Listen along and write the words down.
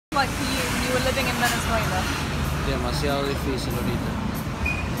like for you when you were living in Venezuela? Demasiado difícil ahorita,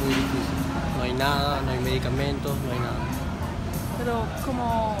 muy difícil. No hay nada, no hay medicamentos, no hay nada. Pero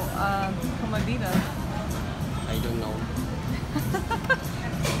como vida. I don't know.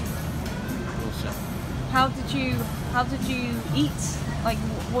 No sé. How did you eat? Like,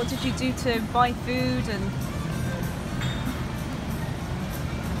 what did you do to buy food and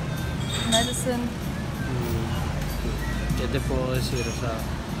medicine? ¿Qué te puedo decir? O sea,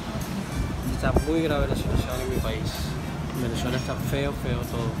 está muy grave la situación en mi país. En Venezuela está feo, feo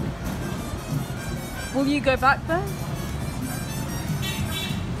todo. Will you go back there?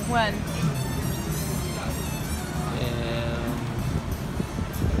 When?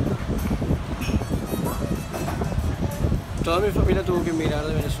 Toda mi familia tuvo que emigrar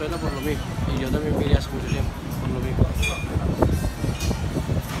de Venezuela por lo mismo. Y yo también emigré hace mucho tiempo por lo mismo.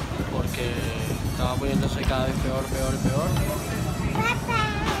 Porque estaba poniéndose cada vez peor, peor, peor.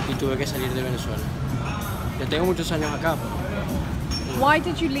 Y tuve que salir de Venezuela. Ya tengo muchos años acá. Why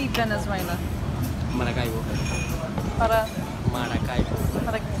did you leave Venezuela? Maracaibo. Para.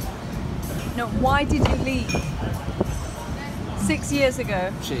 No, why did you leave? 6 years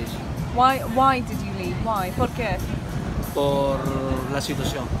ago. Sí. Why did you leave? Why? ¿Por qué? Por la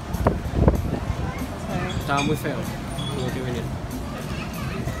situación. Okay. Estaba muy feo. Tuve que venir.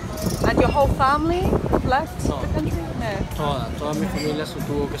 And your whole family left No. the country? No. Toda mi familia se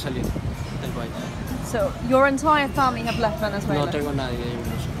tuvo que salir del país. So your entire family have left Venezuela? No tengo nadie en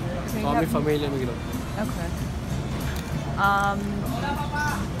Venezuela. So Toda mi familia emigró. Okay.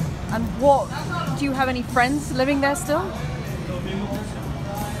 And what, do you have any friends living there still?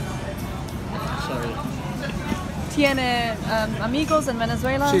 Sorry. ¿Tiene amigos en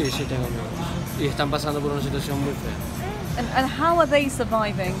Venezuela? Sí, sí tengo amigos. Y están pasando por una situación muy fea. And how are they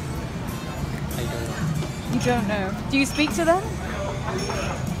surviving? I don't know. You don't know. Do you speak to them?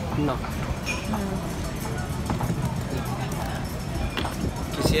 No.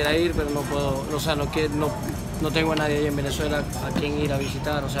 Quisiera ir, pero no puedo. O sea, no tengo a nadie ahí en Venezuela a quien ir a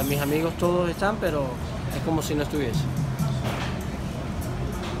visitar. O sea, mis amigos todos están, pero es como si no estuviese.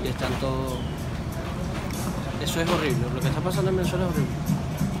 Y están todos. Eso es horrible. Lo que está pasando en Venezuela es horrible.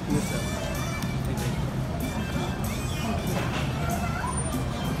 Muy feo.